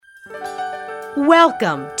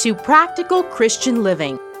Welcome to Practical Christian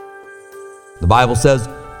Living. The Bible says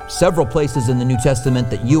several places in the New Testament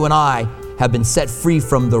that you and I have been set free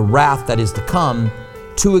from the wrath that is to come.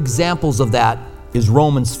 Two examples of that is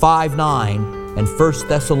Romans 5:9 and 1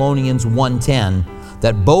 Thessalonians 1:10,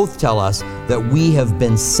 that both tell us that we have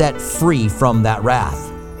been set free from that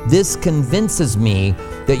wrath. This convinces me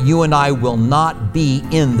that you and I will not be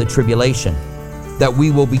in the tribulation, that we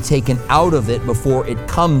will be taken out of it before it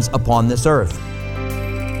comes upon this earth.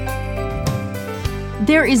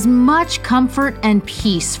 There is much comfort and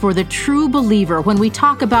peace for the true believer when we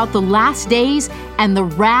talk about the last days and the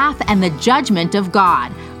wrath and the judgment of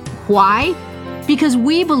God. Why? Because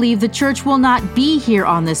we believe the church will not be here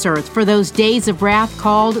on this earth for those days of wrath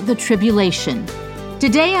called the tribulation.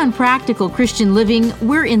 Today on Practical Christian Living,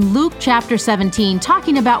 we're in Luke chapter 17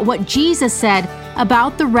 talking about what Jesus said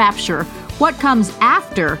about the rapture, what comes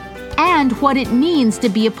after, and what it means to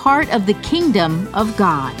be a part of the kingdom of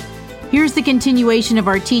God. Here's the continuation of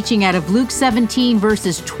our teaching out of Luke 17,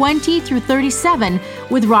 verses 20 through 37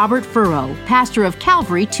 with Robert Furrow, pastor of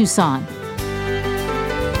Calvary, Tucson.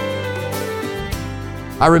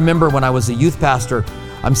 I remember when I was a youth pastor,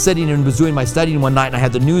 I'm sitting and was doing my studying one night, and I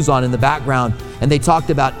had the news on in the background, and they talked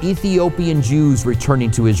about Ethiopian Jews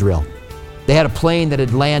returning to Israel. They had a plane that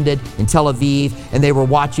had landed in Tel Aviv, and they were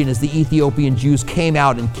watching as the Ethiopian Jews came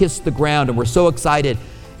out and kissed the ground and were so excited.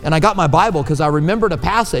 And I got my Bible because I remembered a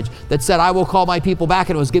passage that said, I will call my people back,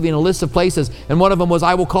 and it was giving a list of places, and one of them was,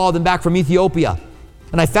 I will call them back from Ethiopia.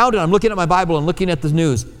 And I found it. I'm looking at my Bible and looking at the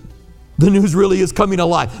news. The news really is coming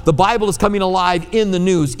alive. The Bible is coming alive in the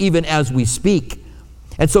news even as we speak.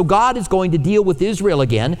 And so God is going to deal with Israel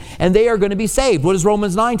again, and they are going to be saved. What does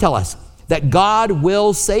Romans 9 tell us? That God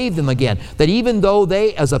will save them again. That even though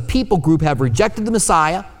they, as a people group, have rejected the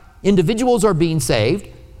Messiah, individuals are being saved,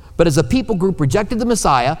 but as a people group rejected the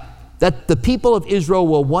Messiah, that the people of Israel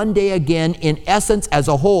will one day again, in essence, as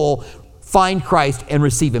a whole, find Christ and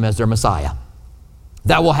receive Him as their Messiah.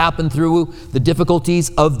 That will happen through the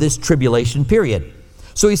difficulties of this tribulation period.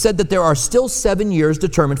 So he said that there are still 7 years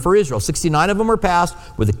determined for Israel. 69 of them are passed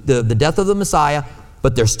with the death of the Messiah,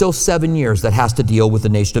 but there's still 7 years that has to deal with the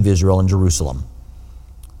nation of Israel and Jerusalem.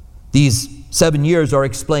 These 7 years are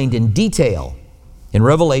explained in detail in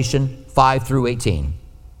Revelation 5 through 18.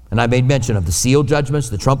 And I made mention of the seal judgments,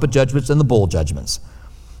 the trumpet judgments, and the bowl judgments.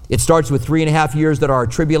 It starts with 3.5 years that are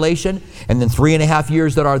tribulation, and then 3.5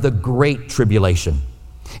 years that are the great tribulation.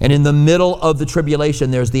 And in the middle of the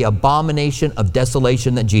tribulation, there's the abomination of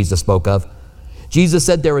desolation that Jesus spoke of. Jesus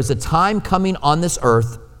said there is a time coming on this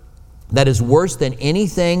earth that is worse than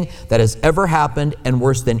anything that has ever happened and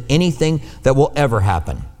worse than anything that will ever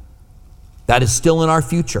happen. That is still in our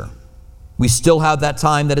future. We still have that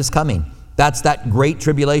time that is coming. That's that great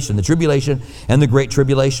tribulation, the tribulation and the great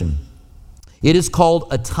tribulation. It is called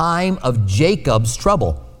a time of Jacob's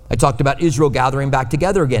trouble. I talked about Israel gathering back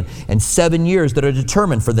together again, and 7 years that are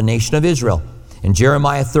determined for the nation of Israel. In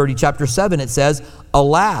Jeremiah 30, chapter 7, it says,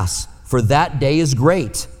 Alas, for that day is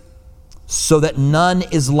great, so that none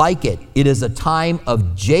is like it. It is a time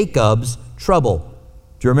of Jacob's trouble.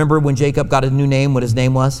 Do you remember when Jacob got a new name, what his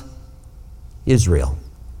name was? Israel.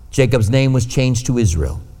 Jacob's name was changed to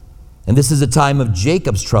Israel. And this is a time of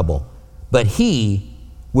Jacob's trouble, but he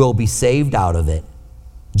will be saved out of it.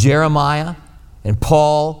 Jeremiah and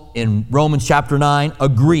Paul in Romans chapter 9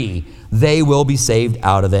 agree they will be saved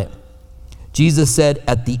out of it. Jesus said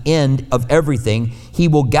at the end of everything, He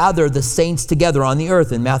will gather the saints together on the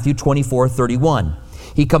earth in Matthew 24:31.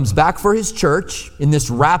 He comes back for His church in this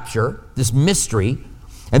rapture, this mystery,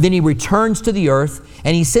 and then He returns to the earth,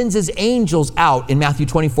 and He sends His angels out in Matthew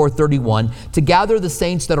 24:31 to gather the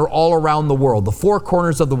saints that are all around the world, the four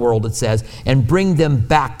corners of the world, it says, and bring them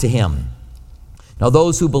back to Him. Now,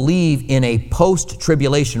 those who believe in a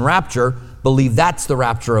post-tribulation rapture believe that's the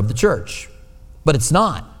rapture of the church. But it's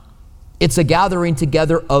not. It's a gathering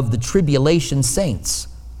together of the tribulation saints.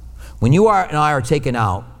 When you and I are taken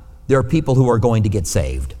out, there are people who are going to get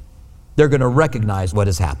saved. They're going to recognize what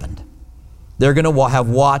has happened. They're going to have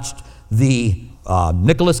watched the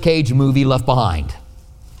Nicolas Cage movie Left Behind.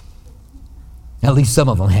 At least some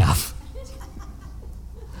of them have.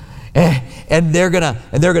 And they're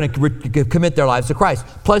going to commit their lives to Christ.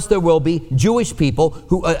 Plus, there will be Jewish people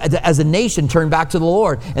who, as a nation, turn back to the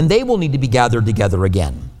Lord, and they will need to be gathered together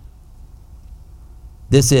again.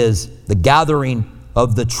 This is the gathering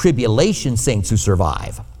of the tribulation saints who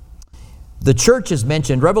survive. The church is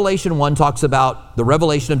mentioned. Revelation 1 talks about the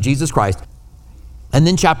revelation of Jesus Christ. And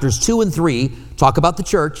then chapters 2 and 3 talk about the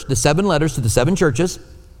church, the 7 letters to the 7 churches.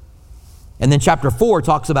 And then chapter 4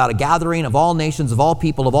 talks about a gathering of all nations, of all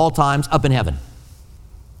people, of all times, up in heaven.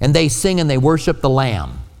 and they sing and they worship the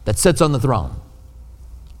Lamb that sits on the throne.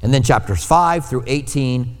 And then chapters 5 through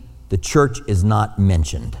 18, the church is not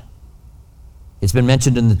mentioned. It's been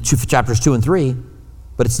mentioned in the chapters 2 and 3,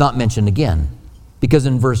 but it's not mentioned again. Because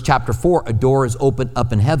in chapter 4, a door is opened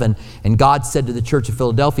up in heaven, and God said to the church of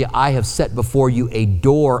Philadelphia, I have set before you a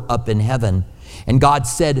door up in heaven. And God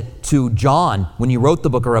said to John, when he wrote the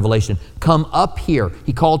book of Revelation, come up here.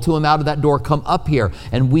 He called to him out of that door, come up here.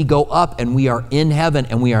 And we go up and we are in heaven,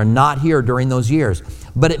 and we are not here during those years.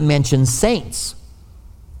 But it mentions saints.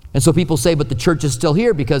 And so people say, but the church is still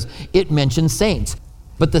here because it mentions saints.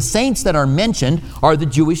 But the saints that are mentioned are the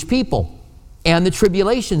Jewish people and the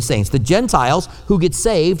tribulation saints, the Gentiles who get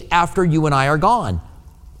saved after you and I are gone.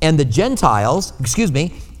 And the Gentiles,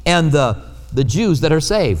 and the Jews that are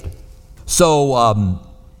saved. So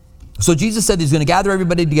Jesus said he's going to gather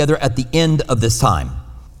everybody together at the end of this time.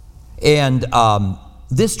 And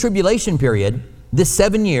this tribulation period, this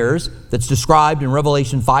 7 years that's described in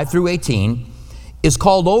Revelation 5 through 18, is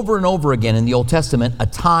called over and over again in the Old Testament a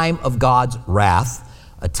time of God's wrath,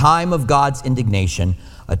 a time of God's indignation,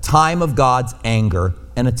 a time of God's anger,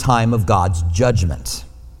 and a time of God's judgment.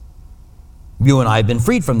 You and I have been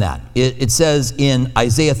freed from that. It says in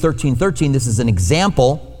Isaiah 13:13, this is an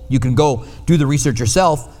example. You can go do the research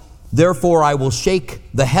yourself. Therefore I will shake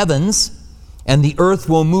the heavens, and the earth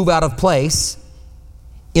will move out of place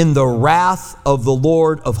in the wrath of the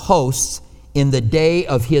Lord of hosts, in the day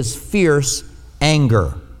of his fierce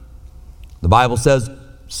anger. The Bible says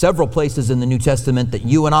several places in the New Testament that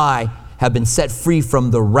you and I have been set free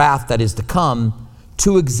from the wrath that is to come.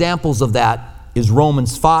 Two examples of that is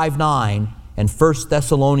Romans 5:9 and 1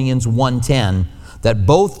 Thessalonians 1:10, that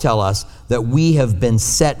both tell us that we have been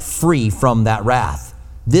set free from that wrath.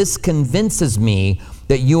 This convinces me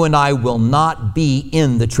that you and I will not be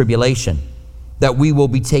in the tribulation, that we will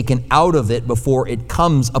be taken out of it before it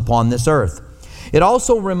comes upon this earth. It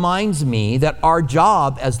also reminds me that our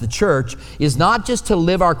job as the church is not just to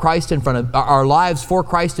live our lives for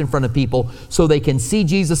Christ in front of people so they can see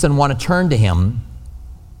Jesus and want to turn to him,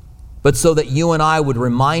 but so that you and I would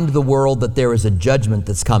remind the world that there is a judgment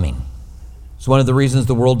that's coming. It's one of the reasons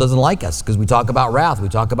the world doesn't like us, because we talk about wrath, we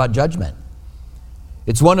talk about judgment.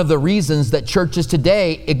 It's one of the reasons that churches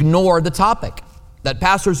today ignore the topic. That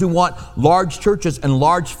pastors who want large churches and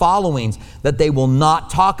large followings, that they will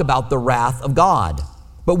not talk about the wrath of God.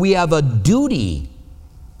 But we have a duty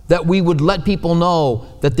that we would let people know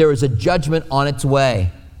that there is a judgment on its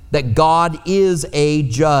way, that God is a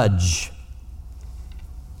judge.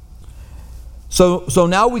 So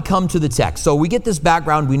now we come to the text. So we get this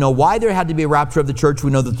background. We know why there had to be a rapture of the church. We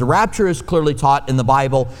know that the rapture is clearly taught in the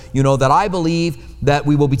Bible. You know that I believe that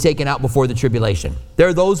we will be taken out before the tribulation. There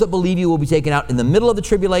are those that believe you will be taken out in the middle of the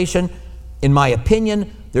tribulation. In my opinion,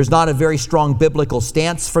 there's not a very strong biblical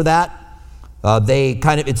stance for that.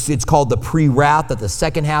 It's called the pre-wrath, that the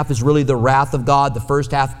second half is really the wrath of God. The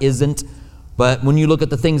first half isn't. But when you look at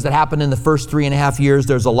the things that happened in the first 3.5 years,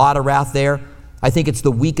 there's a lot of wrath there. I think it's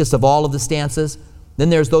the weakest of all of the stances. Then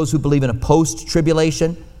there's those who believe in a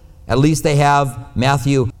post-tribulation. At least they have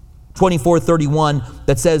Matthew 24:31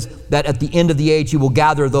 that says that at the end of the age he will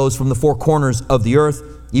gather those from the four corners of the earth.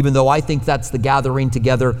 Even though I think that's the gathering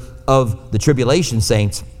together of the tribulation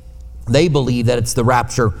saints, they believe that it's the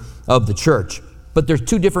rapture of the church. But there's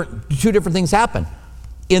two different things happen.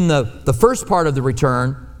 In the first part of the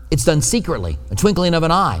return, it's done secretly, a twinkling of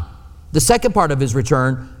an eye. The second part of his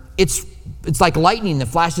return, it's like lightning that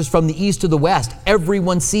flashes from the east to the west.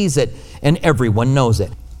 Everyone sees it and everyone knows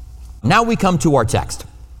it. Now we come to our text.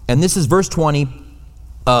 And this is verse 20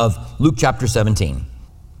 of Luke chapter 17.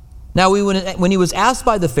 Now when he was asked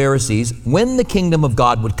by the Pharisees when the kingdom of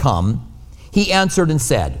God would come, he answered and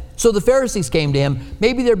said. So the Pharisees came to him.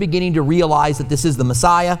 Maybe they're beginning to realize that this is the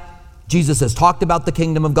Messiah. Jesus has talked about the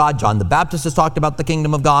kingdom of God. John the Baptist has talked about the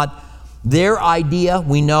kingdom of God. Their idea,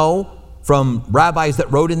 we know from rabbis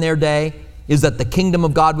that wrote in their day, is that the kingdom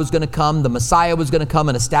of God was going to come, the Messiah was going to come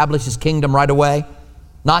and establish his kingdom right away,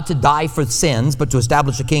 not to die for sins, but to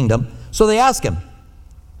establish a kingdom. So they ask him.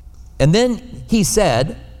 And then he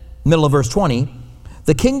said, middle of verse 20,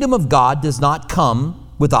 the kingdom of God does not come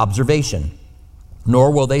with observation,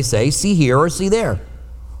 nor will they say, see here or see there.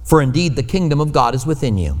 For indeed, the kingdom of God is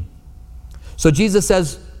within you. So Jesus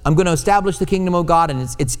says, I'm going to establish the kingdom of God, and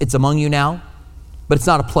it's among you now, but it's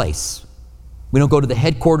not a place. We don't go to the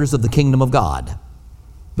headquarters of the kingdom of God,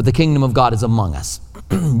 but the kingdom of God is among us.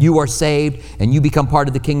 You are saved and you become part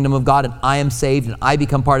of the kingdom of God, and I am saved and I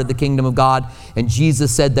become part of the kingdom of God. And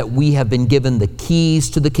Jesus said that we have been given the keys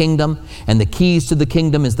to the kingdom, and the keys to the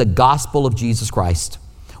kingdom is the gospel of Jesus Christ.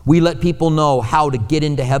 We let people know how to get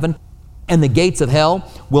into heaven. and the gates of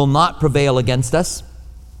hell will not prevail against us.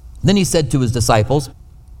 Then he said to his disciples,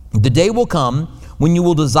 the day will come when you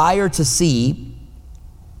will desire to see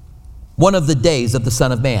one of the days of the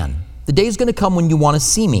Son of Man. The day is going to come when you want to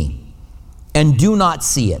see me and do not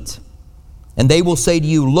see it. And they will say to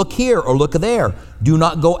you, look here or look there. Do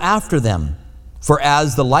not go after them. For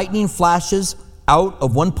as the lightning flashes out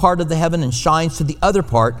of one part of the heaven and shines to the other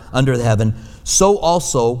part under the heaven, so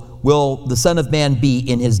also will the Son of Man be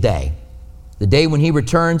in his day. The day when he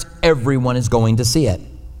returns, everyone is going to see it.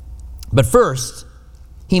 But first,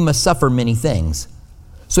 he must suffer many things.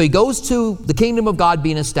 So he goes to the kingdom of God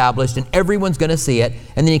being established, and everyone's going to see it.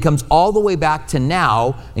 And then he comes all the way back to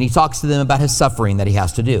now, and he talks to them about his suffering that he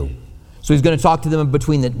has to do. So he's going to talk to them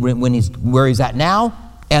between where he's at now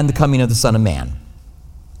and the coming of the Son of Man. And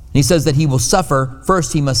he says that he will suffer.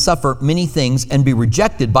 First, he must suffer many things and be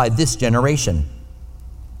rejected by this generation.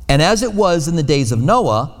 And as it was in the days of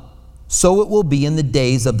Noah, so it will be in the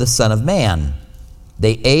days of the Son of Man.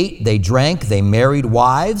 They ate, they drank, they married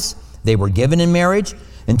wives, they were given in marriage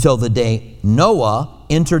until the day Noah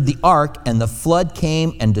entered the ark and the flood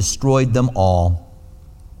came and destroyed them all.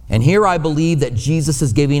 And here I believe that Jesus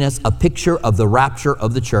is giving us a picture of the rapture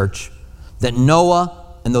of the church, that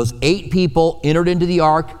Noah and those 8 people entered into the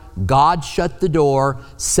ark. God shut the door,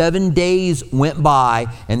 7 days went by,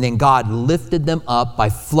 and then God lifted them up by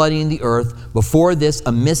flooding the earth. Before this,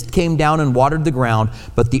 a mist came down and watered the ground,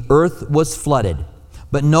 but the earth was flooded.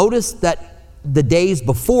 But notice that the days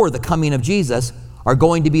before the coming of Jesus are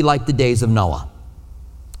going to be like the days of Noah.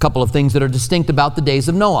 A couple of things that are distinct about the days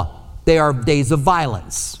of Noah. They are days of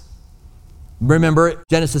violence. Remember,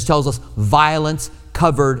 Genesis tells us violence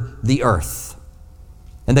covered the earth.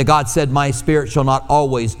 And that God said, my spirit shall not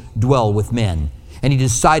always dwell with men. And he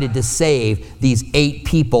decided to save these 8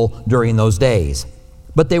 people during those days.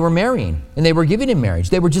 But they were marrying and they were giving in marriage.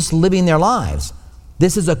 They were just living their lives.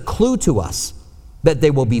 This is a clue to us that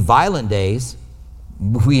they will be violent days.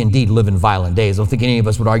 We indeed live in violent days. I don't think any of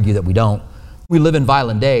us would argue that we don't. We live in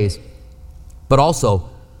violent days. But also,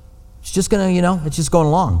 it's just going to, it's just going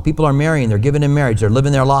along. People are marrying, they're giving in marriage, they're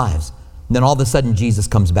living their lives. And then all of a sudden, Jesus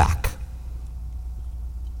comes back.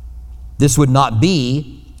 This would not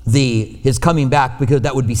be his coming back because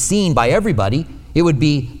that would be seen by everybody. It would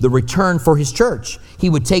be the return for his church. He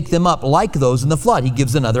would take them up like those in the flood. He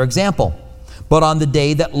gives another example. But on the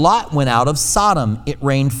day that Lot went out of Sodom, it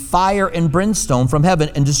rained fire and brimstone from heaven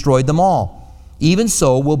and destroyed them all. Even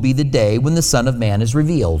so will be the day when the Son of Man is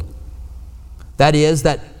revealed. That is,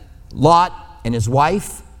 that Lot and his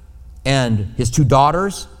wife and his 2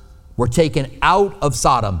 daughters were taken out of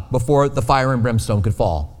Sodom before the fire and brimstone could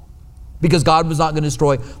fall. Because God was not going to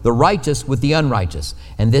destroy the righteous with the unrighteous.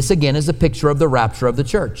 And this again is a picture of the rapture of the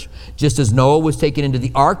church. Just as Noah was taken into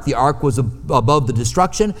the ark was above the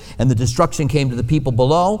destruction, and the destruction came to the people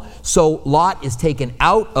below. So Lot is taken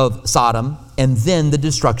out of Sodom, and then the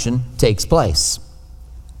destruction takes place.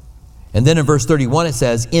 And then in verse 31 it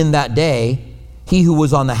says, in that day, he who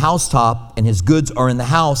was on the housetop and his goods are in the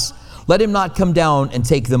house, let him not come down and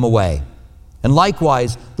take them away. And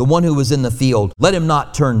likewise, the one who was in the field, let him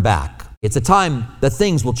not turn back. It's a time that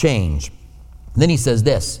things will change. And then he says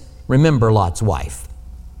this, remember Lot's wife.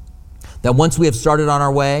 That once we have started on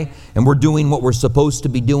our way and we're doing what we're supposed to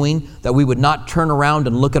be doing, that we would not turn around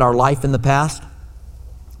and look at our life in the past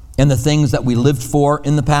and the things that we lived for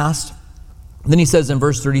in the past. And then he says in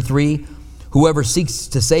verse 33, whoever seeks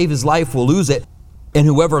to save his life will lose it, and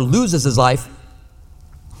whoever loses his life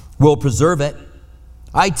will preserve it.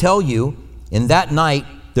 I tell you, in that night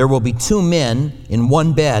there will be 2 men in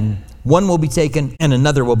one bed. One will be taken and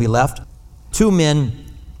another will be left. 2 men,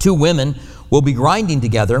 2 women will be grinding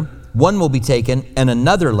together. One will be taken and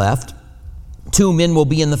another left. 2 men will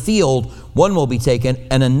be in the field. One will be taken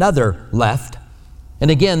and another left. And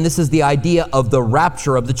again, this is the idea of the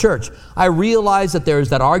rapture of the church. I realize that there's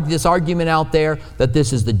this argument out there that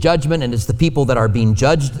this is the judgment and it's the people that are being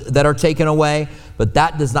judged that are taken away, but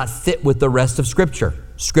that does not fit with the rest of Scripture.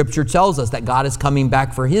 Scripture tells us that God is coming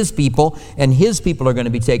back for his people, and his people are going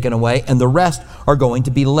to be taken away, and the rest are going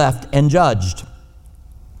to be left and judged.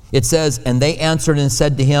 It says, and they answered and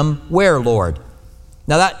said to him, where, Lord?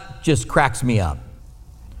 Now that just cracks me up.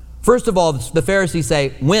 First of all, the Pharisees say,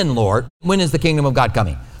 when, Lord? When is the kingdom of God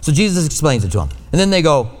coming? So Jesus explains it to them. And then they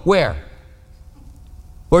go, where?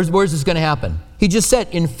 Where's this going to happen? He just said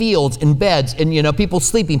in fields, in beds, and people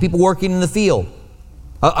sleeping, people working in the field.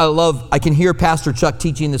 I can hear Pastor Chuck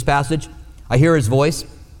teaching this passage. I hear his voice.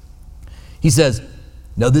 He says,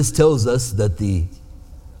 now this tells us that the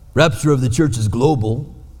rapture of the church is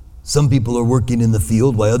global. Some people are working in the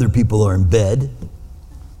field while other people are in bed.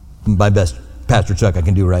 My best Pastor Chuck I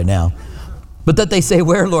can do right now. But that they say,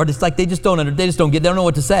 where, Lord? It's like they just don't know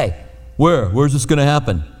what to say. Where's this going to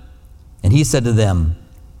happen? And he said to them,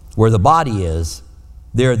 where the body is,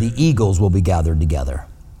 there the eagles will be gathered together.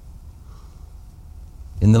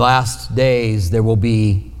 In the last days, there will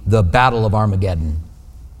be the battle of Armageddon,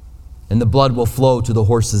 and the blood will flow to the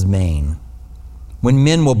horse's mane. When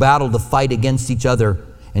men will battle to fight against each other,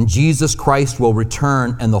 and Jesus Christ will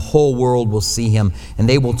return, and the whole world will see him, and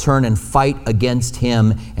they will turn and fight against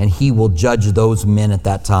him, and he will judge those men at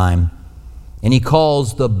that time. And he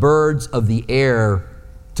calls the birds of the air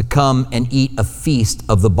to come and eat a feast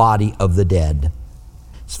of the body of the dead.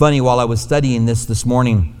 It's funny, while I was studying this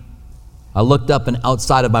morning, I looked up and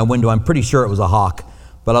outside of my window, I'm pretty sure it was a hawk,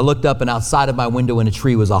 but I looked up and outside of my window in a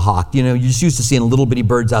tree was a hawk. You know, you're just used to seeing little bitty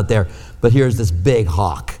birds out there, but here's this big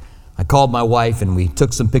hawk. I called my wife and we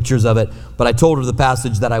took some pictures of it, but I told her the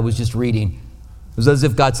passage that I was just reading. It was as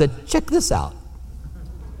if God said, check this out.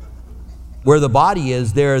 Where the body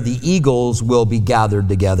is, there the eagles will be gathered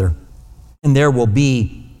together, and there will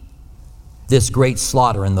be this great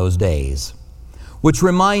slaughter in those days. Which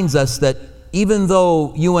reminds us that even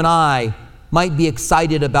though you and I might be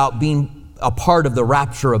excited about being a part of the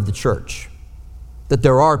rapture of the church, that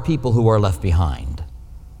there are people who are left behind,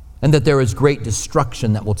 and that there is great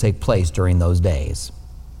destruction that will take place during those days.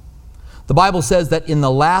 The Bible says that in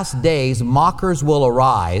the last days, mockers will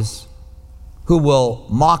arise who will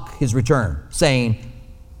mock his return, saying,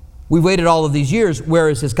 we've waited all of these years, where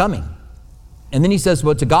is his coming? And then he says,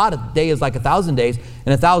 well, to God, a day is like 1,000 days, and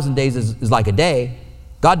 1,000 days is like a day.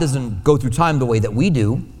 God doesn't go through time the way that we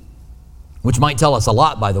do, which might tell us a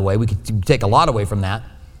lot, by the way. We could take a lot away from that.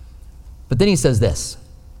 But then he says this,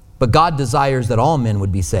 but God desires that all men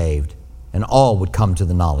would be saved and all would come to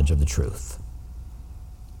the knowledge of the truth.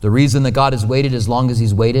 The reason that God has waited as long as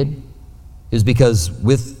he's waited is because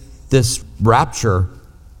with this rapture,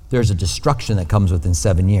 there's a destruction that comes within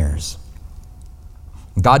 7 years.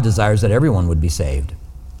 God desires that everyone would be saved.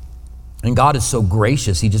 And God is so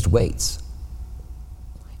gracious, he just waits.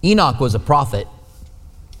 Enoch was a prophet.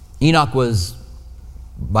 Enoch was,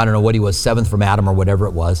 I don't know what he was, seventh from Adam or whatever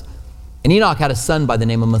it was. And Enoch had a son by the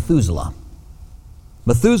name of Methuselah.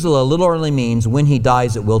 Methuselah literally means when he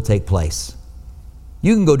dies, it will take place.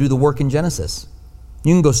 You can go do the work in Genesis.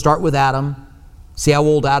 You can go start with Adam, see how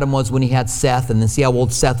old Adam was when he had Seth, and then see how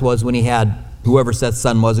old Seth was when he had whoever Seth's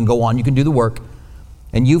son was, and go on. You can do the work.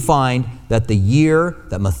 And you find that the year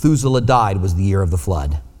that Methuselah died was the year of the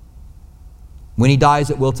flood. When he dies,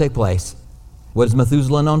 it will take place. What is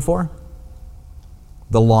Methuselah known for?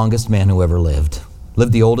 The longest man who ever lived.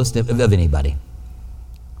 Lived the oldest of anybody.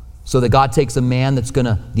 So that God takes a man that's going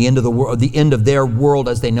to, the end of the world, the end of their world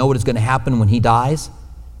as they know it is going to happen when he dies,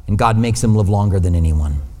 and God makes him live longer than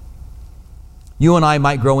anyone. You and I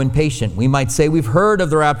might grow impatient. We might say, we've heard of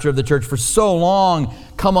the rapture of the church for so long.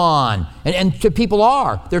 Come on. And people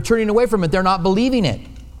are. They're turning away from it. They're not believing it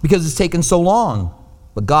because it's taken so long.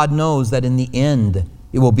 But God knows that in the end,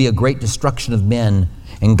 it will be a great destruction of men,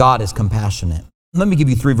 and God is compassionate. Let me give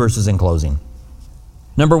you 3 verses in closing.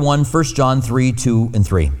 Number 1, 1 John 3, 2, and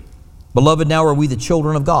 3. Beloved, now are we the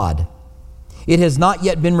children of God. It has not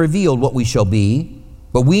yet been revealed what we shall be,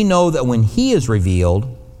 but we know that when he is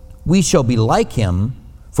revealed, we shall be like him,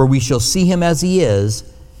 for we shall see him as he is,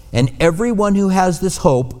 and everyone who has this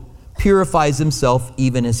hope purifies himself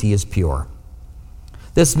even as he is pure.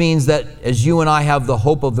 This means that as you and I have the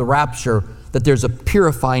hope of the rapture, that there's a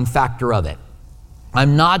purifying factor of it.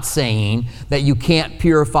 I'm not saying that you can't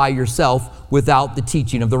purify yourself without the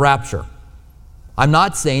teaching of the rapture. I'm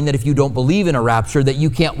not saying that if you don't believe in a rapture that you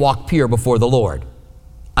can't walk pure before the Lord.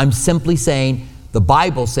 I'm simply saying the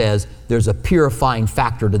Bible says there's a purifying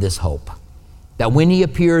factor to this hope. That when he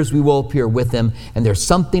appears, we will appear with him, and there's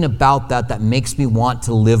something about that makes me want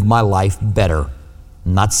to live my life better.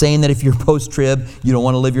 I'm not saying that if you're post-trib, you don't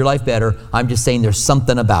want to live your life better. I'm just saying there's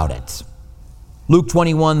something about it. Luke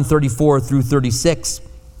 21, 34 through 36,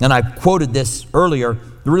 and I quoted this earlier.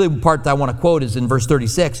 The really part that I want to quote is in verse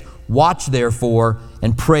 36. Watch therefore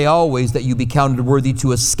and pray always that you be counted worthy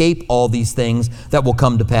to escape all these things that will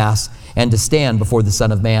come to pass and to stand before the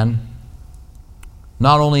Son of Man.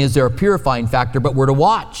 Not only is there a purifying factor, but we're to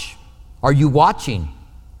watch. Are you watching?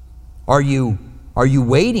 Are you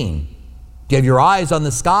waiting? Do you have your eyes on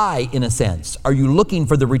the sky, in a sense? Are you looking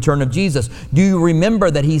for the return of Jesus? Do you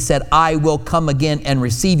remember that he said, I will come again and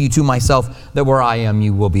receive you to myself, that where I am,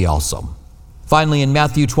 you will be also? Finally, in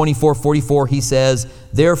Matthew 24, 44, he says,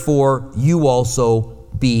 therefore, you also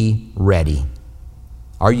be ready.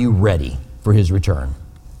 Are you ready for his return?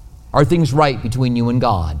 Are things right between you and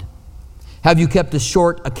God? Have you kept a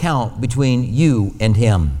short account between you and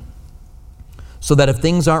him? so that if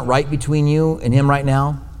things aren't right between you and him right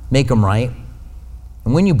now, make them right.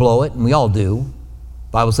 And when you blow it, and we all do,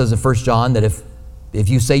 the Bible says in 1 John that if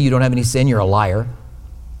you say you don't have any sin, you're a liar.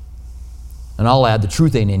 And I'll add, the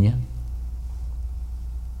truth ain't in you.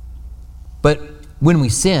 But when we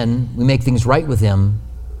sin, we make things right with him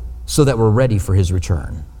so that we're ready for his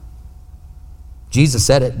return. Jesus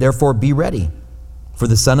said it, therefore be ready, for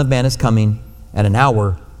the Son of Man is coming at an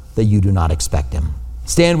hour that you do not expect him.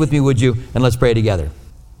 Stand with me, would you, and let's pray together.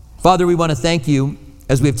 Father, we want to thank you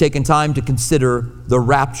as we've taken time to consider the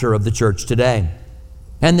rapture of the church today.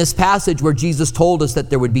 And this passage where Jesus told us that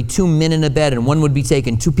there would be 2 men in a bed and one would be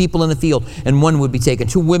taken, 2 people in the field and one would be taken,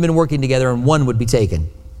 2 women working together and one would be taken.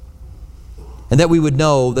 And that we would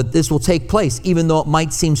know that this will take place, even though it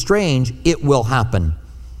might seem strange, it will happen.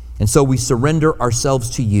 And so we surrender ourselves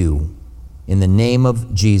to you. In the name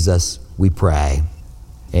of Jesus, we pray.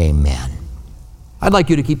 Amen. I'd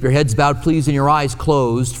like you to keep your heads bowed, please, and your eyes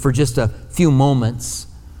closed for just a few moments.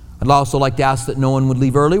 I'd also like to ask that no one would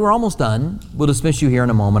leave early. We're almost done. We'll dismiss you here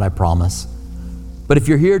in a moment, I promise. But if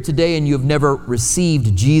you're here today and you have never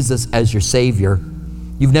received Jesus as your Savior,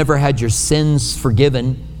 you've never had your sins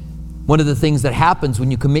forgiven, one of the things that happens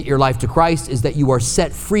when you commit your life to Christ is that you are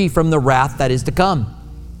set free from the wrath that is to come.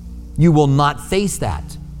 You will not face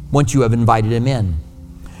that once you have invited him in.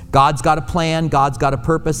 God's got a plan, God's got a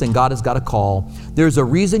purpose, and God has got a call. There's a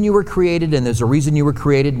reason you were created, and there's a reason you were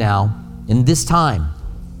created now, in this time.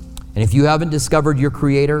 And if you haven't discovered your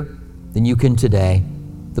Creator, then you can today.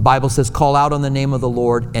 The Bible says, call out on the name of the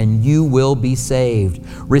Lord, and you will be saved.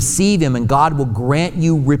 Receive him, and God will grant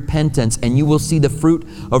you repentance, and you will see the fruit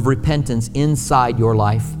of repentance inside your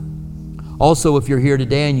life. Also, if you're here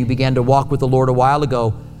today and you began to walk with the Lord a while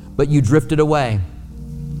ago, but you drifted away,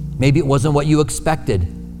 maybe it wasn't what you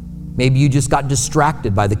expected. Maybe you just got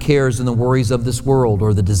distracted by the cares and the worries of this world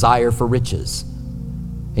or the desire for riches,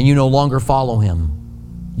 and you no longer follow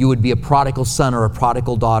him. You would be a prodigal son or a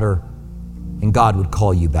prodigal daughter, and God would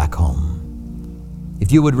call you back home.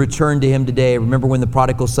 If you would return to him today, remember when the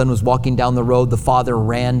prodigal son was walking down the road, the father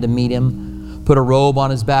ran to meet him, put a robe on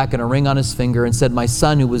his back and a ring on his finger, and said, my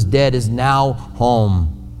son who was dead is now home.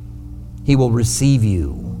 He will receive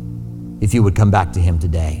you if you would come back to him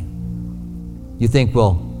today. You think,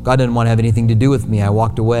 well, God didn't want to have anything to do with me. I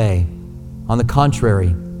walked away. On the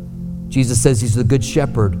contrary, Jesus says he's the good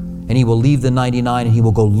shepherd, and he will leave the 99 and he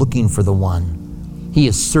will go looking for the one. He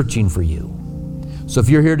is searching for you. So if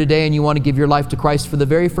you're here today and you want to give your life to Christ for the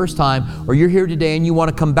very first time, or you're here today and you want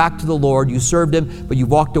to come back to the Lord, you served him, but you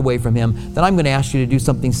walked away from him, then I'm going to ask you to do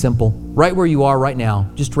something simple. Right where you are right now,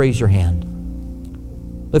 just raise your hand.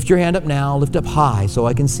 Lift your hand up now, lift up high so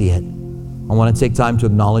I can see it. I want to take time to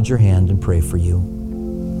acknowledge your hand and pray for you.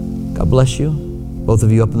 God bless you. Both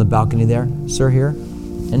of you up in the balcony there, sir here,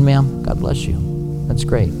 and ma'am, God bless you. That's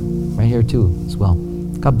great. Right here too as well.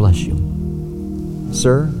 God bless you.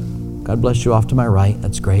 Sir, God bless you off to my right.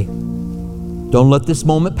 That's great. Don't let this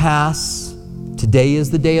moment pass. Today is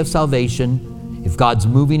the day of salvation. If God's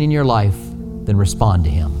moving in your life, then respond to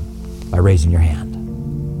him by raising your hand.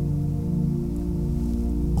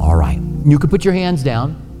 All right. You can put your hands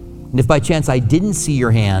down. And if by chance I didn't see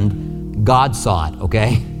your hand, God saw it,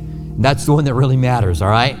 okay? That's the one that really matters, all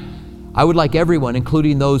right? I would like everyone,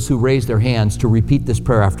 including those who raised their hands, to repeat this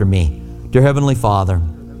prayer after me. Dear Heavenly Father,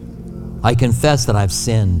 I confess that I've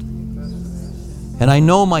sinned, and I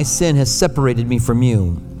know my sin has separated me from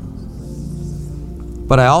you.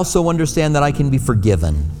 But I also understand that I can be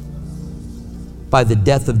forgiven by the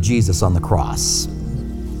death of Jesus on the cross.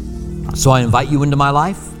 So I invite you into my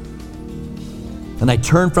life, and I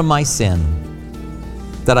turn from my sin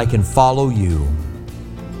that I can follow you.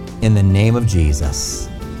 In the name of Jesus,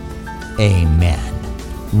 amen.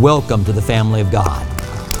 Welcome to the family of God.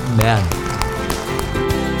 Amen.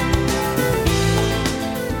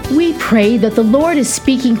 We pray that the Lord is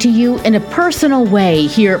speaking to you in a personal way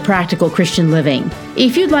here at Practical Christian Living.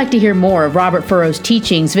 If you'd like to hear more of Robert Furrow's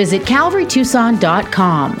teachings, visit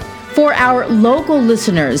CalvaryTucson.com. For our local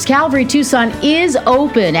listeners, Calvary Tucson is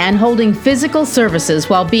open and holding physical services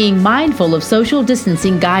while being mindful of social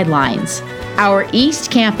distancing guidelines. Our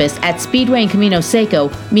East Campus at Speedway and Camino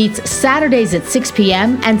Seco meets Saturdays at 6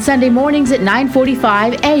 p.m. and Sunday mornings at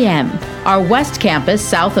 9:45 a.m. Our West Campus,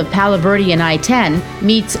 south of Palo Verde and I-10,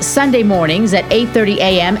 meets Sunday mornings at 8:30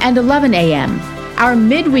 a.m. and 11 a.m. Our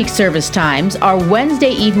midweek service times are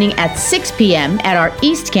Wednesday evening at 6 p.m. at our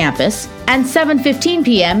East Campus and 7:15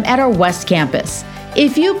 p.m. at our West Campus.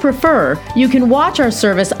 If you prefer, you can watch our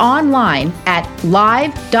service online at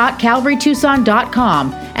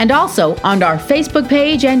live.calvarytucson.com and also on our Facebook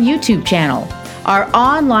page and YouTube channel. Our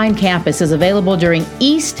online campus is available during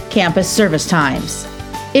East Campus service times.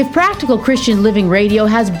 If Practical Christian Living Radio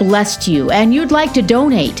has blessed you and you'd like to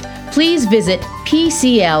donate, please visit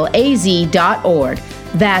PCLAZ.org.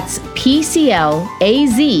 That's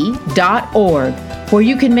PCLAZ.org, where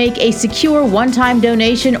you can make a secure one-time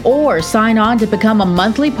donation or sign on to become a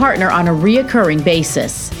monthly partner on a reoccurring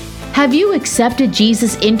basis. Have you accepted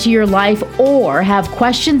Jesus into your life or have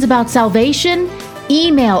questions about salvation?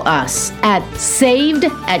 Email us at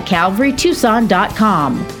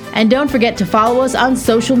saved@calvarytucson.com. And don't forget to follow us on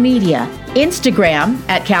social media, Instagram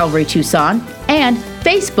at Calvary Tucson and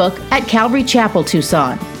Facebook at Calvary Chapel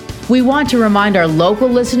Tucson. We want to remind our local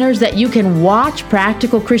listeners that you can watch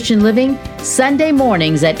Practical Christian Living Sunday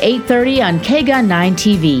mornings at 8:30 on KGUN 9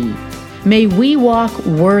 TV. May we walk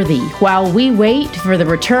worthy while we wait for the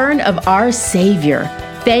return of our Savior.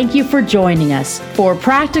 Thank you for joining us for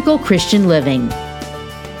Practical Christian Living.